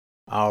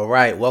All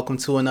right, welcome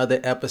to another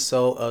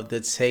episode of the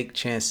Take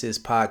Chances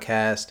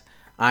podcast.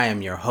 I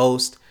am your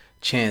host,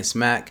 Chance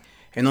Mack,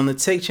 and on the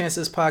Take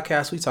Chances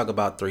podcast, we talk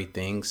about three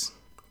things: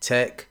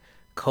 tech,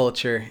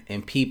 culture,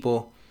 and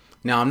people.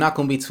 Now, I'm not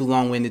going to be too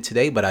long-winded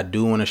today, but I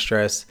do want to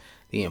stress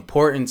the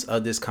importance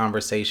of this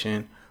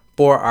conversation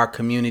for our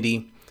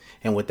community.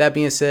 And with that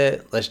being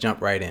said, let's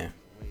jump right in.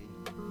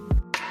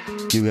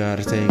 You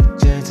gotta take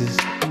chances,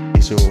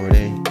 it's your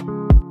day.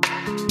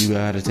 You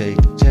gotta take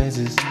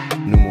chances,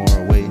 no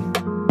more waiting.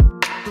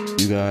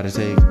 You gotta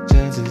take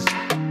chances,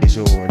 it's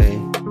your day.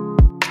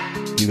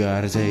 You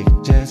gotta take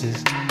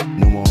chances,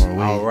 no more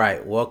waiting. All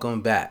right,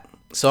 welcome back.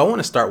 So I want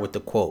to start with the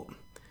quote.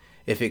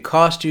 If it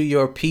cost you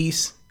your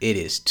peace, it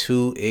is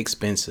too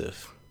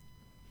expensive.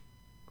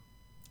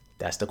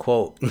 That's the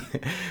quote.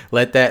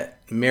 Let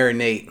that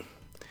marinate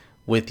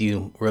with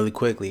you really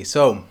quickly.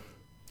 So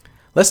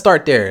let's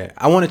start there.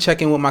 I want to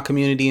check in with my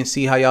community and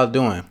see how y'all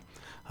doing.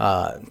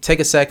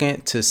 Take a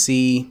second to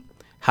see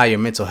how your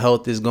mental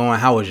health is going.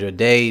 How was your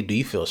day? Do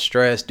you feel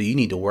stressed? Do you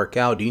need to work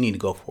out? Do you need to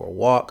go for a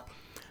walk?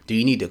 Do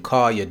you need to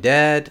call your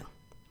dad?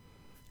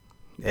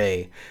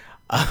 Hey,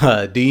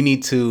 do you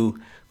need to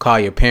call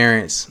your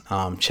parents?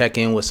 Check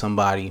in with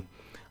somebody.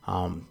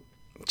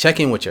 Check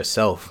in with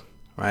yourself,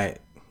 right?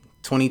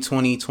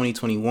 2020,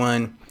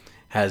 2021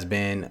 has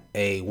been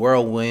a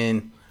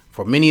whirlwind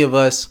for many of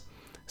us.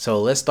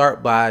 So let's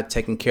start by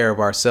taking care of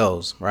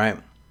ourselves, right?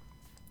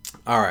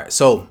 All right.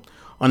 So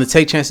on the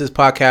Take Chances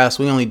podcast,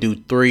 we only do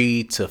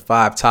 3 to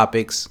 5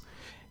 topics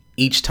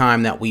each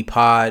time that we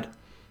pod.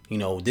 You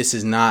know, this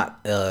is not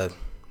a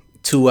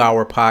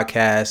 2-hour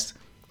podcast.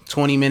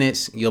 20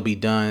 minutes, you'll be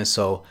done.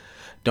 So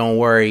don't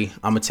worry.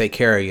 I'm going to take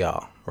care of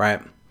y'all,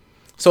 right?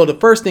 So the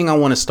first thing I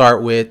want to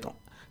start with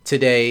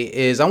today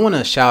is I want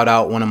to shout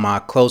out one of my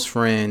close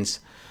friends,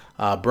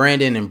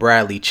 Brandon and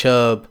Bradley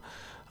Chubb.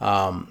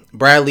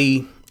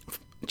 Bradley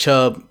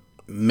Chubb,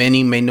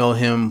 many may know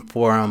him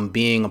for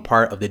being a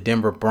part of the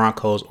Denver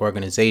Broncos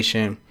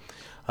organization.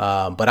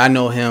 But I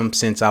know him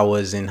since I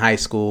was in high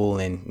school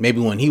and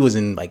maybe when he was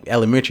in like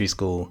elementary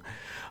school.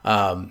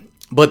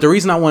 But the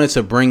reason I wanted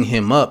to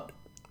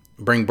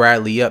bring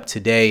Bradley up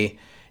today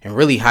and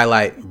really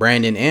highlight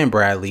Brandon and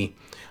Bradley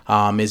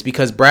is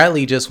because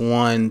Bradley just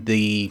won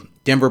the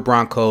Denver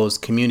Broncos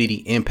Community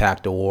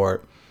Impact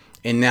Award.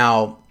 And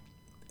now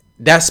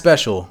that's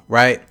special,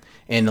 right?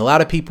 And a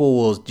lot of people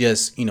will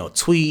just,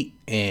 tweet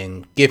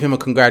and give him a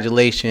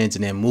congratulations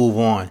and then move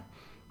on.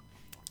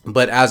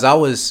 But as I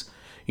was,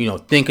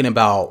 thinking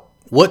about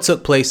what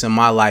took place in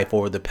my life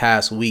over the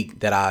past week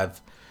that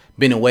I've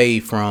been away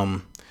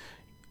from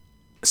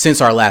since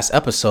our last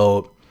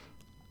episode,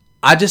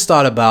 I just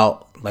thought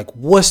about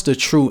what's the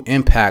true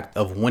impact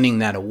of winning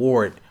that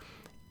award?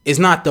 It's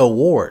not the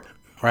award,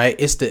 right?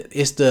 It's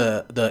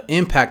the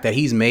impact that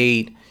he's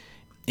made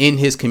in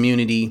his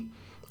community.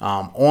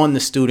 On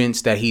the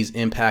students that he's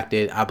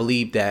impacted. I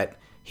believe that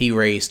he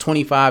raised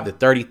 $25,000 to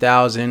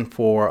 $30,000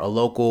 for a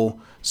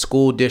local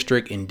school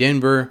district in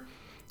Denver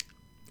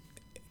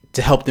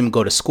to help them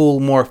go to school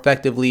more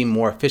effectively,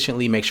 more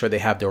efficiently, make sure they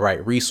have the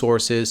right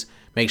resources,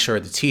 make sure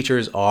the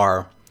teachers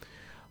are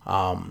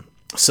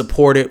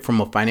supported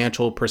from a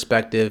financial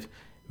perspective.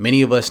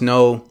 Many of us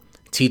know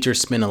teachers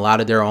spend a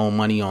lot of their own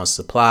money on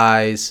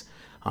supplies,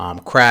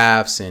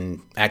 crafts,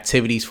 and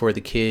activities for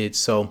the kids.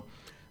 So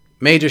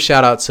major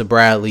shout out to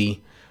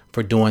Bradley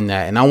for doing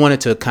that. And I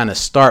wanted to kind of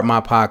start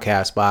my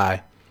podcast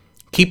by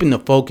keeping the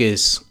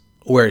focus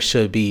where it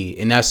should be.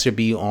 And that should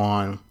be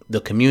on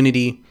the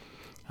community,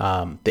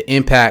 the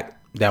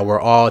impact that we're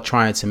all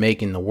trying to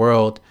make in the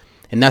world.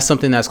 And that's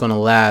something that's going to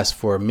last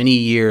for many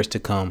years to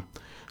come.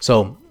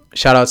 So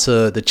shout out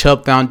to the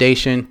Chubb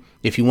Foundation.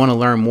 If you want to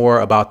learn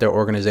more about their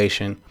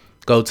organization,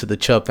 go to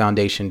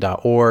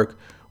thechubbfoundation.org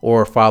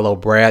or follow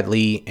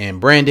Bradley and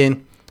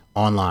Brandon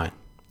online.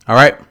 All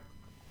right.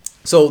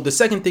 So the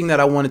second thing that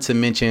I wanted to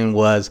mention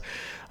was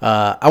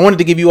I wanted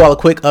to give you all a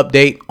quick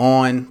update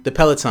on the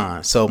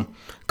Peloton. So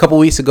a couple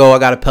weeks ago, I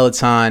got a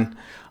Peloton.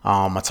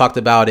 I talked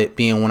about it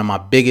being one of my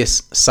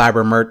biggest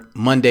Cyber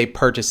Monday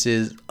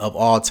purchases of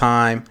all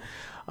time.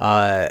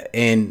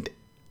 And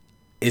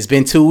it's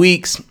been 2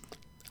 weeks.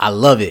 I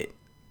love it.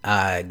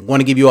 I want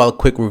to give you all a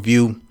quick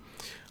review.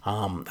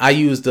 I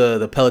use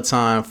the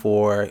Peloton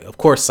for, of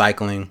course,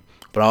 cycling,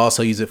 but I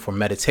also use it for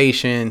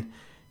meditation,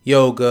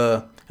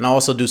 yoga, and I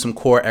also do some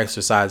core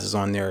exercises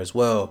on there as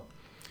well.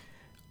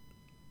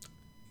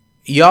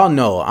 Y'all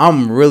know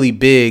I'm really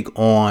big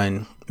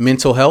on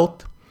mental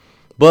health,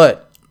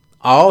 but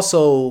I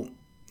also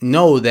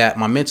know that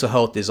my mental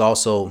health is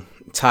also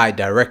tied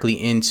directly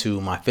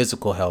into my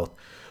physical health.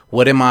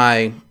 What am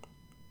I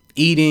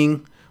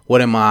eating?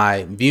 What am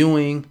I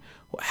viewing?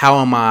 How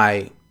am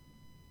I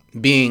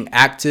being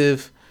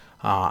active?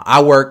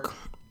 I work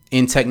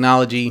in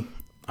technology.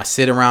 I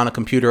sit around a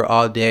computer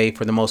all day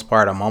for the most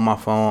part. I'm on my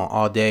phone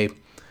all day.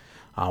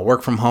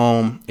 Work from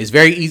home. It's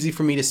very easy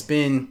for me to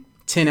spend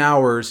 10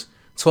 hours,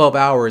 12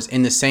 hours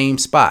in the same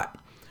spot,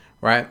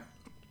 right?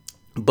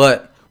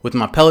 But with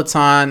my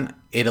Peloton,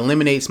 it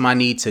eliminates my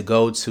need to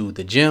go to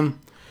the gym.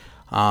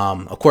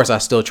 Of course, I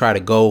still try to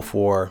go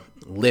for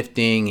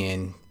lifting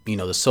and,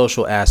 the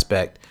social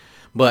aspect,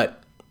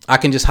 but I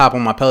can just hop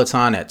on my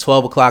Peloton at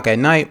 12 o'clock at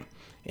night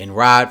and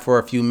ride for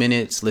a few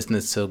minutes,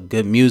 listening to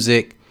good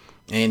music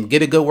and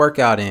get a good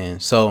workout in.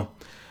 So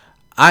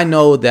I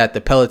know that the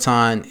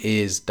Peloton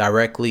is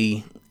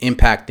directly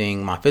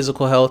impacting my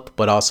physical health,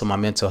 but also my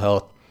mental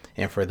health.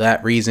 And for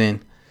that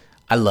reason,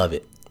 I love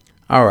it.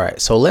 All right,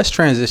 so let's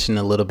transition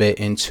a little bit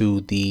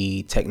into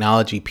the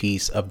technology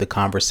piece of the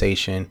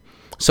conversation.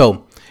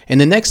 So in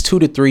the next 2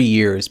 to 3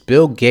 years,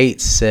 Bill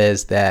Gates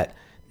says that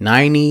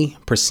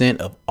 90%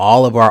 of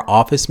all of our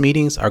office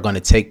meetings are going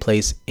to take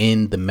place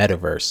in the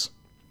metaverse.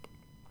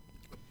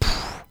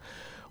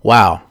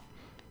 Wow.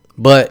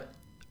 But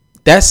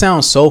that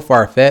sounds so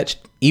far-fetched,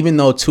 even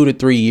though 2 to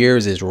 3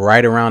 years is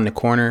right around the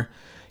corner.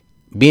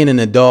 Being an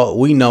adult,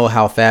 we know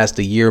how fast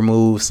the year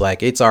moves.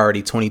 Like, it's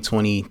already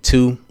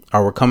 2022,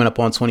 or we're coming up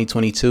on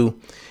 2022,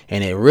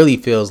 and it really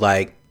feels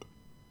like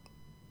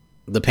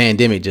the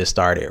pandemic just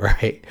started,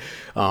 right?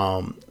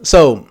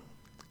 So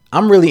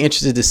I'm really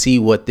interested to see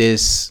what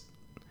this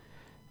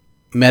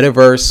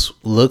metaverse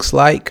looks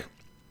like,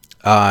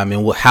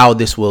 and how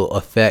this will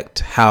affect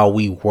how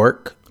we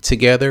work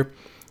together.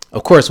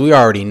 Of course, we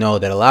already know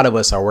that a lot of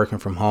us are working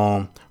from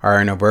home,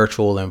 are in a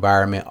virtual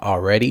environment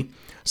already.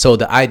 So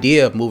the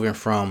idea of moving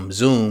from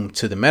Zoom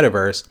to the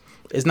metaverse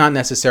is not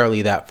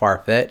necessarily that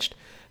far-fetched.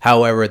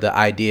 However, the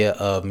idea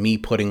of me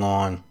putting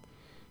on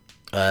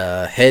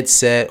a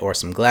headset or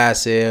some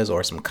glasses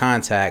or some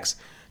contacts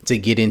to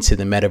get into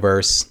the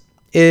metaverse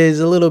is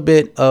a little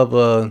bit of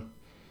a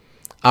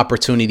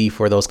opportunity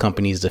for those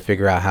companies to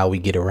figure out how we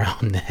get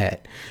around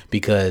that,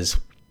 because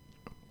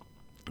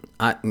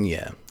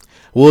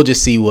we'll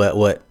just see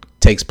what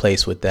takes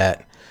place with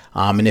that.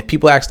 And if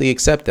people actually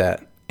accept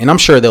that, and I'm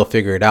sure they'll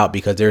figure it out,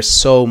 because there's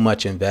so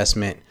much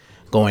investment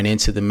going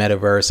into the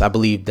metaverse. I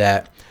believe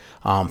that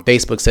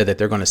Facebook said that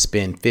they're going to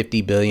spend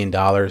 $50 billion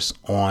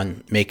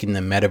on making the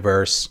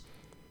metaverse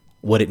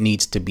what it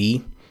needs to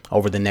be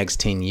over the next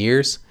 10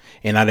 years.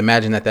 And I'd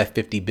imagine that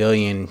 $50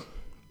 billion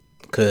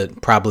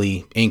could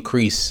probably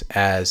increase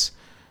as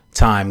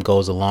time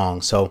goes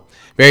along. So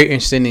very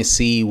interesting to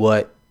see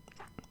what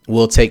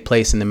will take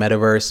place in the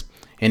metaverse.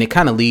 And it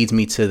kind of leads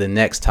me to the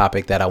next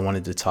topic that I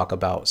wanted to talk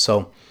about.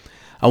 So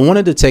I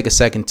wanted to take a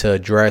second to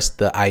address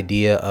the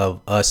idea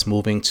of us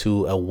moving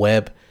to a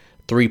Web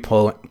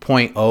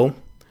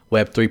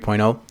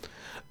 3.0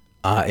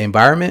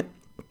 environment.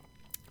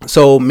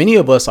 So many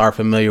of us are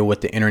familiar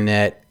with the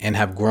internet and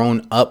have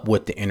grown up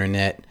with the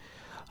internet.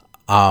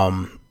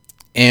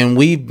 And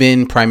we've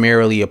been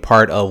primarily a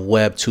part of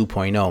Web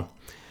 2.0.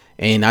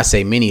 And I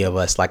say many of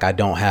us, like I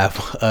don't have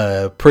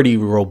a pretty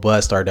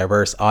robust or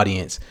diverse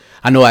audience.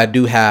 I know I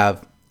do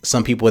have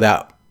some people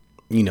that,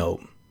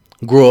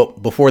 grew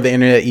up before the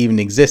internet even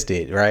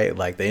existed, right?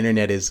 Like the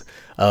internet is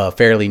a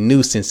fairly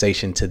new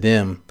sensation to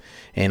them.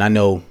 And I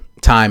know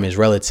time is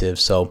relative,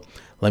 so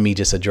let me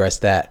just address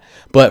that.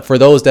 But for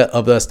those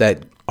of us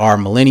that are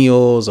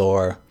millennials,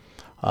 or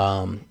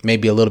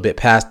maybe a little bit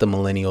past the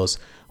millennials,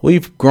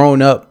 we've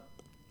grown up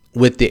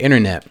with the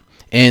internet.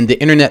 And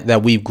the internet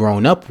that we've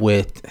grown up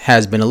with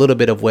has been a little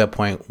bit of Web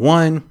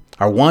 1.1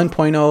 or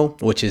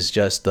 1.0, which is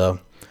just the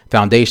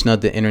foundation of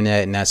the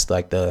internet. And that's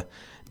like the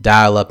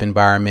dial-up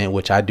environment,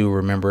 which I do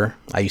remember.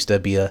 I used to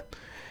be a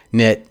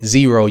net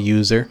zero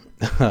user.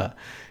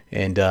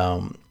 And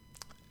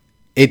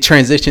it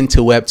transitioned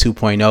to Web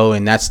 2.0,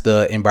 and that's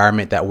the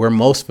environment that we're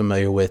most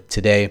familiar with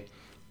today.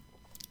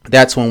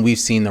 That's when we've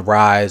seen the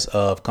rise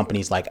of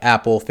companies like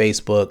Apple,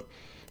 Facebook,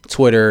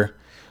 Twitter,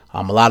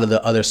 a lot of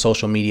the other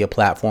social media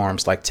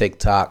platforms like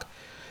TikTok.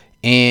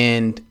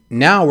 And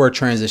now we're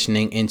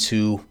transitioning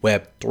into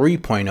Web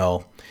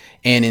 3.0.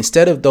 And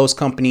instead of those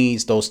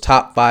companies, those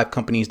top 5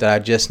 companies that I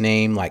just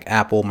named, like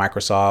Apple,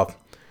 Microsoft,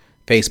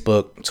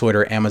 Facebook,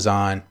 Twitter,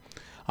 Amazon,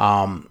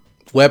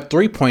 Web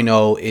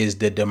 3.0 is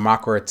the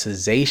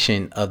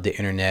democratization of the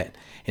internet.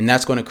 And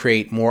that's going to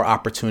create more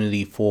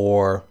opportunity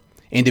for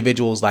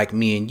individuals like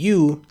me and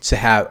you to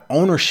have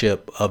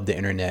ownership of the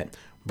internet,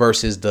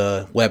 versus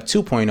the Web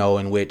 2.0,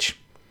 in which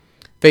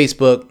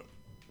Facebook,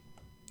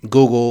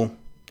 Google,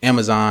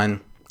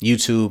 Amazon,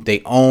 YouTube,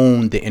 they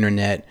own the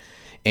internet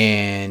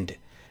and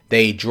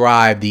they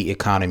drive the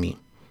economy.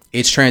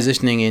 It's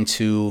transitioning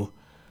into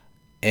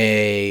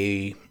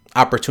a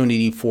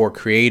opportunity for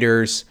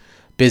creators,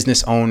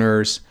 business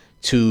owners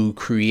to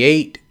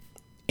create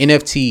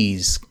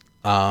NFTs,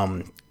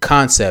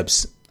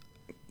 concepts,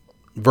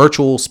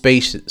 virtual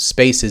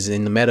spaces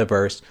in the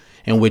metaverse,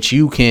 in which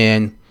you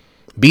can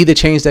be the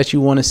change that you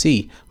want to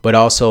see, but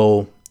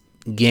also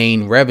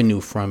gain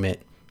revenue from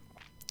it.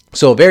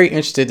 So very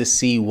interested to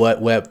see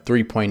what Web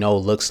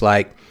 3.0 looks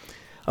like.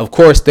 Of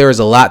course, there is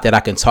a lot that I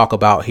can talk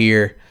about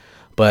here,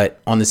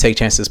 but on the Take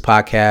Chances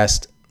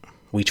podcast,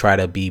 we try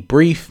to be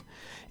brief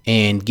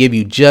and give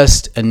you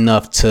just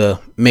enough to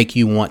make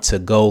you want to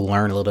go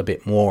learn a little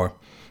bit more.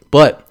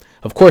 But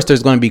of course,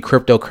 there's going to be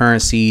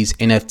cryptocurrencies,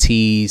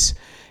 NFTs,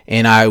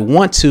 and I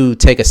want to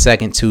take a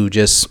second to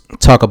just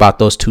talk about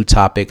those two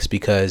topics,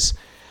 because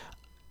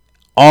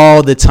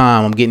all the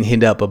time I'm getting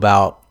hit up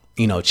about,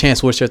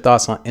 Chance, what's your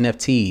thoughts on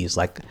NFTs?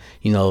 Like,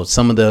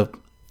 some of the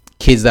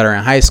kids that are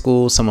in high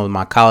school, some of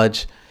my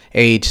college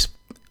age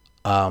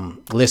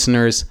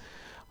listeners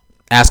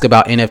ask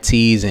about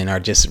NFTs and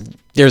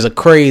there's a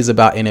craze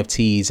about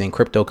NFTs and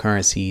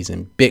cryptocurrencies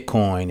and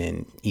Bitcoin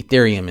and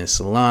Ethereum and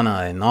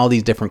Solana and all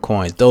these different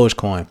coins,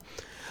 Dogecoin.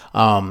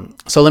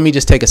 So let me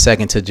just take a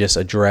second to just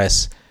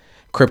address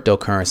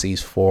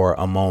cryptocurrencies for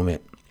a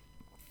moment.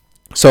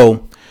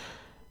 So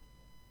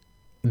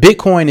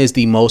Bitcoin is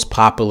the most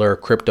popular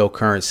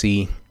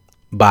cryptocurrency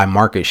by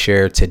market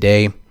share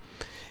today.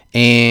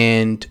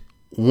 And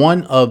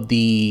one of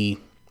the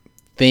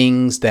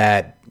things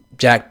that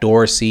Jack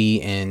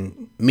Dorsey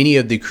and many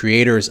of the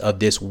creators of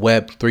this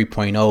Web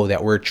 3.0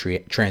 that we're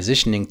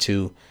transitioning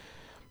to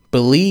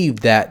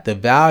believe that the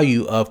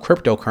value of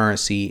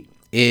cryptocurrency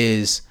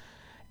is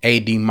a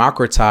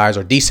democratized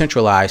or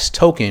decentralized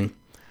token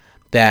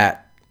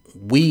that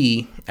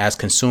we as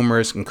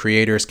consumers and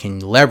creators can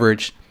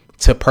leverage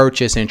to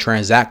purchase and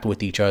transact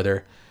with each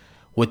other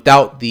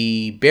without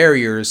the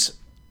barriers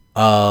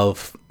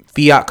of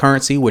fiat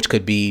currency, which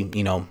could be,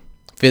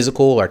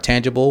 physical or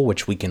tangible,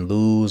 which we can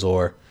lose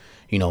or,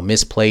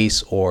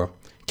 misplace or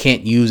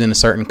can't use in a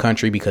certain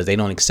country because they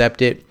don't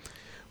accept it.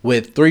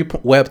 With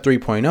Web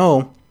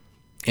 3.0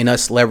 and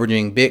us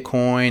leveraging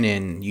Bitcoin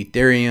and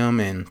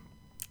Ethereum and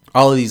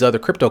all of these other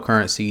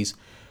cryptocurrencies,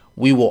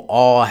 we will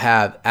all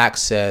have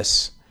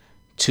access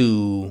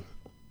to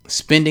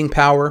spending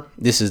power.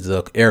 This is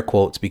the air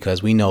quotes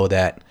because we know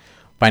that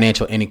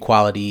financial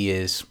inequality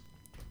is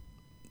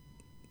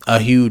a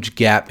huge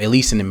gap, at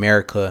least in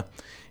America.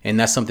 And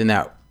that's something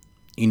that,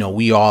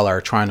 we all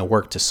are trying to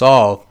work to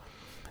solve.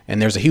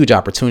 And there's a huge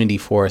opportunity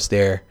for us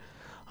there.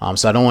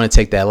 So I don't want to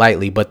take that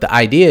lightly. But the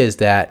idea is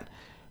that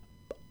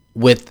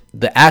with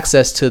the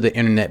access to the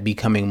internet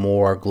becoming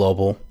more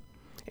global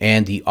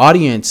and the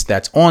audience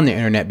that's on the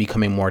internet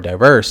becoming more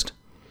diverse,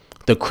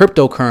 the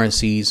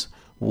cryptocurrencies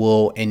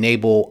will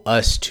enable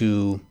us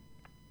to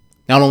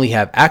not only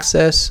have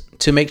access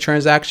to make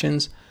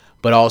transactions,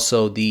 but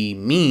also the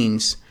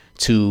means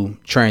to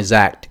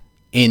transact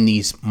in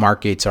these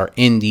markets or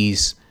in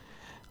these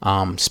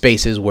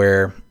spaces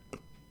where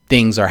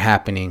things are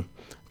happening.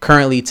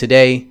 Currently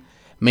today,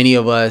 many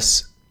of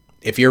us,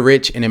 if you're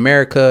rich in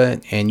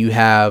America and you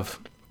have,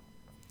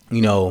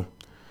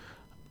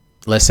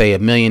 let's say $1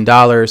 million,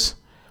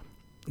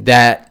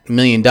 that $1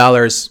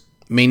 million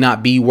may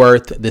not be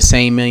worth the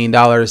same $1 million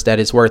that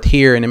it's worth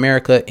here in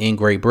America, in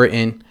Great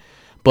Britain.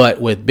 But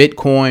with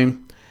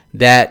Bitcoin,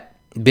 that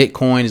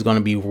Bitcoin is going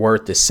to be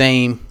worth the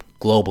same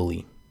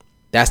globally.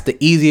 That's the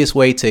easiest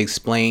way to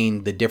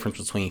explain the difference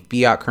between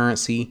fiat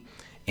currency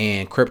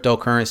and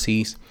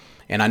cryptocurrencies.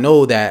 And I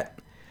know that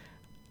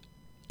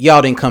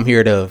y'all didn't come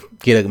here to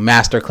get a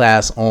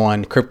masterclass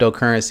on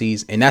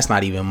cryptocurrencies, and that's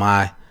not even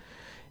my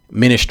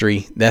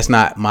ministry. That's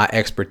not my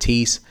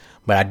expertise.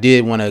 But I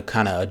did want to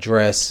kind of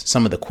address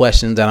some of the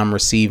questions that I'm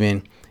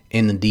receiving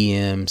in the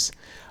DMs,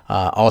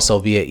 also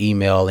via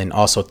email and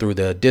also through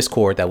the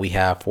Discord that we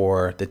have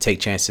for the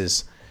Take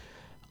Chances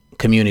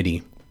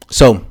community.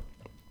 So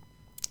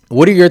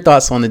what are your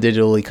thoughts on the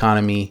digital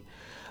economy?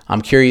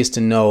 I'm curious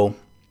to know,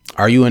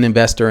 are you an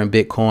investor in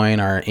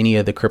Bitcoin or any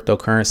of the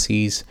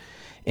cryptocurrencies?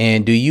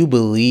 And do you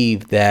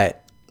believe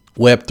that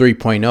Web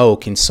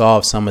 3.0 can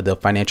solve some of the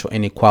financial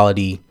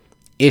inequality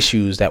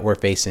issues that we're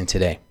facing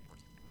today?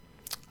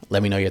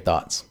 Let me know your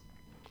thoughts.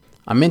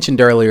 I mentioned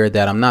earlier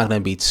that I'm not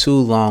going to be too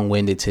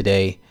long-winded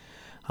today,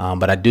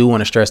 but I do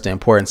want to stress the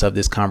importance of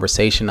this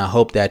conversation. I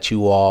hope that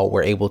you all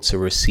were able to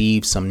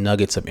receive some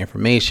nuggets of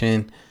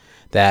information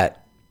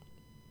that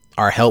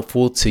are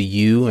helpful to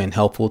you and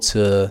helpful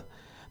to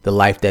the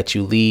life that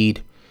you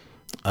lead.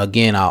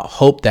 Again, I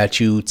hope that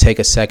you take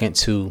a second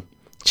to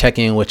check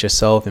in with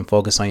yourself and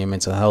focus on your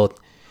mental health.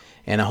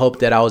 And I hope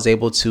that I was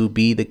able to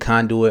be the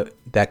conduit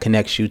that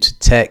connects you to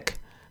tech,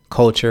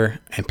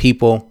 culture, and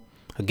people.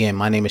 Again,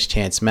 my name is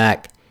Chance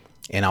Mack,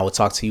 and I will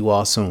talk to you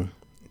all soon.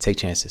 Take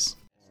chances.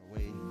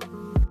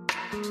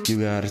 You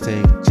gotta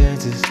take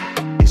chances,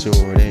 it's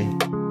your day.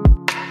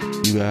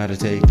 You gotta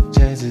take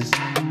chances,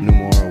 no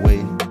more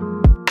waiting.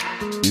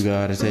 You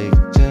gotta take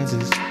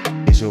chances,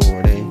 it's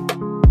your day.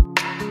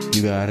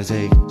 You gotta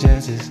take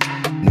chances,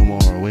 no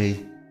more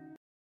waiting.